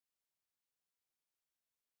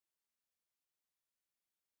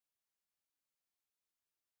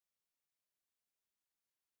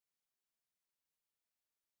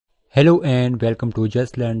Hello and welcome to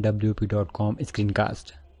justlearnwp.com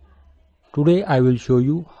screencast. Today I will show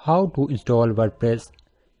you how to install WordPress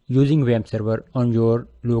using WAMP Server on your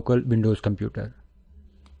local Windows computer.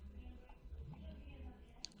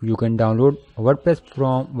 You can download WordPress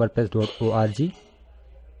from wordpress.org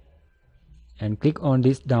and click on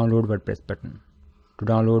this download WordPress button to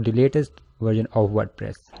download the latest version of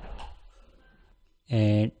WordPress.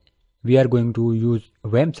 And we are going to use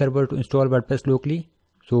WAMP Server to install WordPress locally.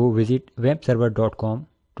 So visit wampserver.com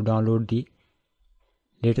to download the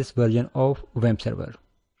latest version of WAMP Server.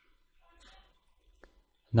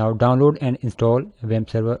 Now download and install WAMP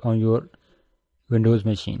Server on your Windows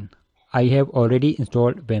machine. I have already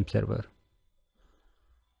installed WAMP Server.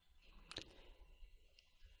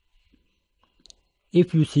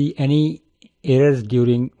 If you see any errors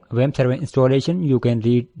during WAMP Server installation, you can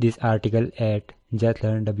read this article at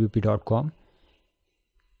justlearnwp.com.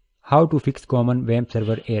 How to fix common WAMP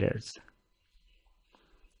server errors.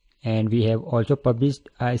 And we have also published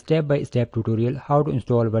a step-by-step tutorial how to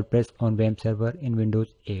install WordPress on WAMP server in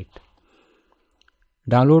Windows 8.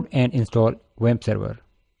 Download and install WAMP server.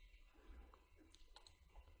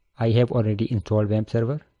 I have already installed WAMP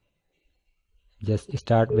server. Just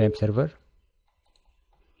start WAMP server.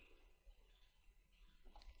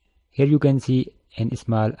 Here you can see a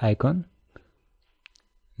small icon.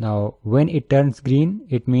 Now when it turns green,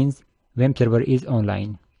 it means WAMP server is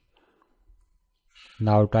online.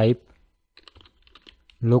 Now type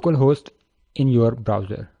localhost in your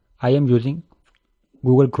browser. I am using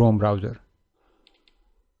Google Chrome browser.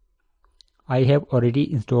 I have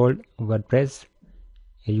already installed WordPress.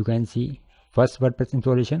 Here you can see first WordPress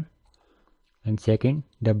installation and second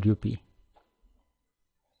WP.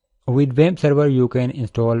 With WAMP server you can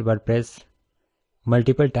install WordPress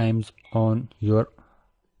multiple times on your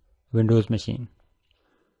Windows machine.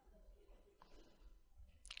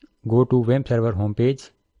 Go to WAMP server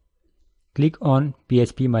homepage. Click on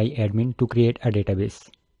phpMyAdmin to create a database.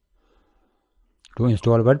 To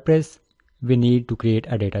install WordPress, we need to create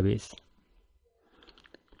a database.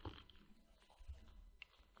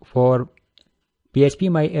 For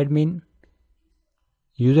phpMyAdmin,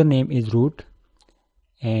 username is root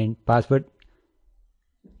and password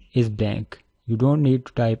is blank. You don't need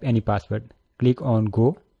to type any password. Click on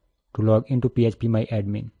Go to log into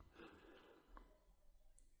phpMyAdmin.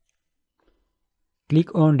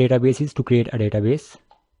 Click on Databases to create a database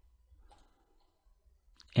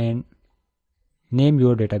and name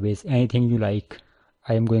your database anything you like.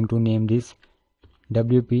 I am going to name this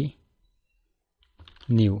WP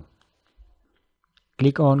New.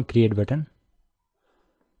 Click on Create button.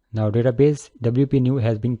 Now database WP New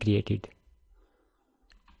has been created.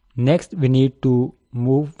 Next we need to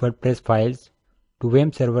move WordPress files to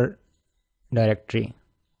WAMP server directory.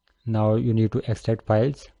 Now you need to extract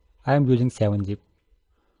files. I am using 7-zip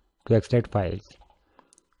to extract files.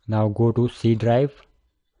 Now go to C drive,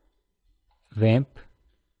 WAMP,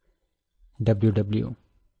 WW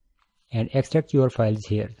and extract your files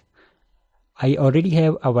here. I already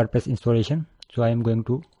have a WordPress installation, so I am going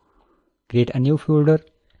to create a new folder,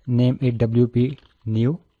 name it WP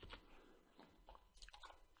New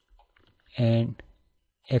and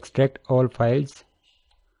extract all files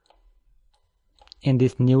in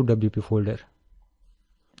this new WP folder.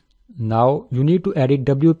 Now you need to edit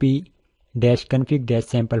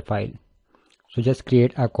wp-config-sample file. So just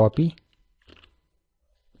create a copy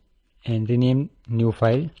and rename new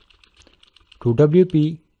file to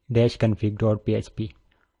wp-config.php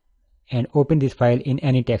and open this file in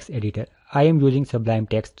any text editor. I am using Sublime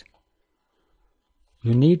Text.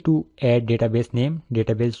 You need to add database name,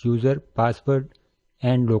 database user, password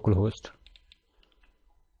and localhost.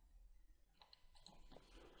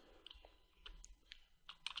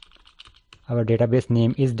 Our database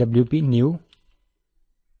name is WP New.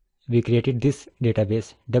 We created this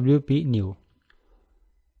database WP New.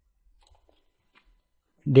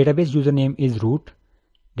 Database username is root.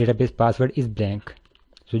 Database password is blank.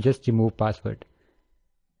 So just remove password.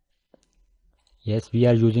 Yes, we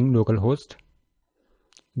are using localhost.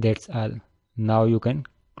 That's all. Now you can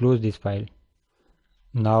close this file.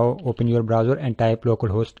 Now open your browser and type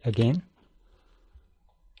localhost again.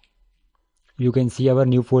 You can see our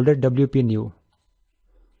new folder WP New.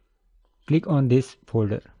 Click on this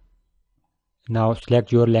folder. Now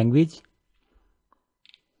select your language.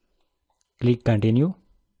 Click continue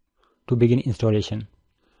to begin installation.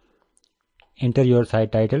 Enter your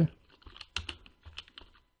site title,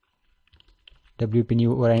 WP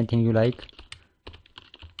New or anything you like.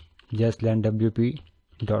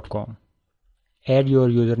 justlearnwp.com. Add your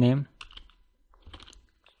username,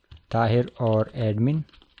 Tahir or admin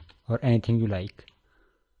or anything you like.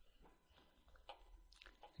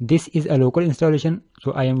 This is a local installation,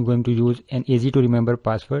 so I am going to use an easy to remember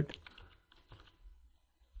password.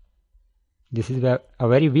 This is a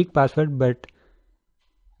very weak password, but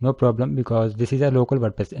no problem because this is a local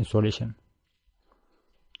WordPress installation.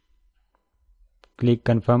 Click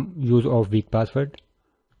confirm use of weak password.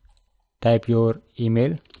 Type your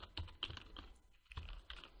email.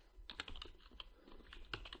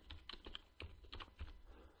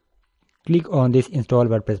 Click on this install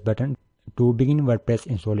WordPress button to begin WordPress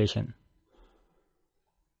installation.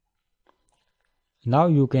 Now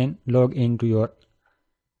you can log into your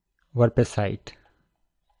WordPress site.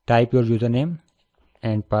 Type your username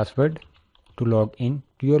and password to log in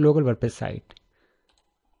to your local WordPress site.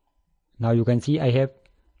 Now you can see I have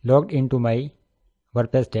logged into my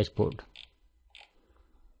WordPress dashboard.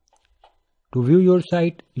 To view your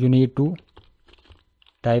site, you need to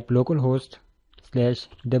type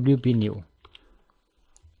localhost/wp-new.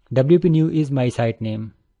 wp-new is my site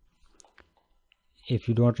name. If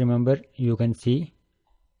you don't remember, you can see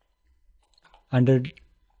under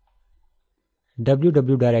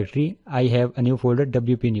www directory I have a new folder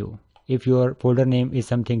wp-new. If your folder name is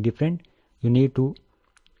something different, you need to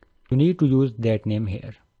use that name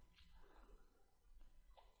here.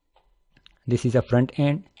 This is a front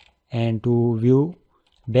end, and to view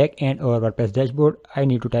back end or WordPress dashboard, I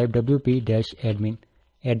need to type wp-admin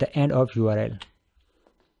at the end of URL.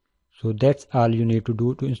 So that's all you need to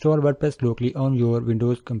do to install WordPress locally on your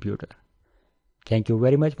Windows computer. Thank you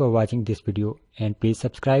very much for watching this video, and please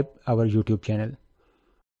subscribe our YouTube channel.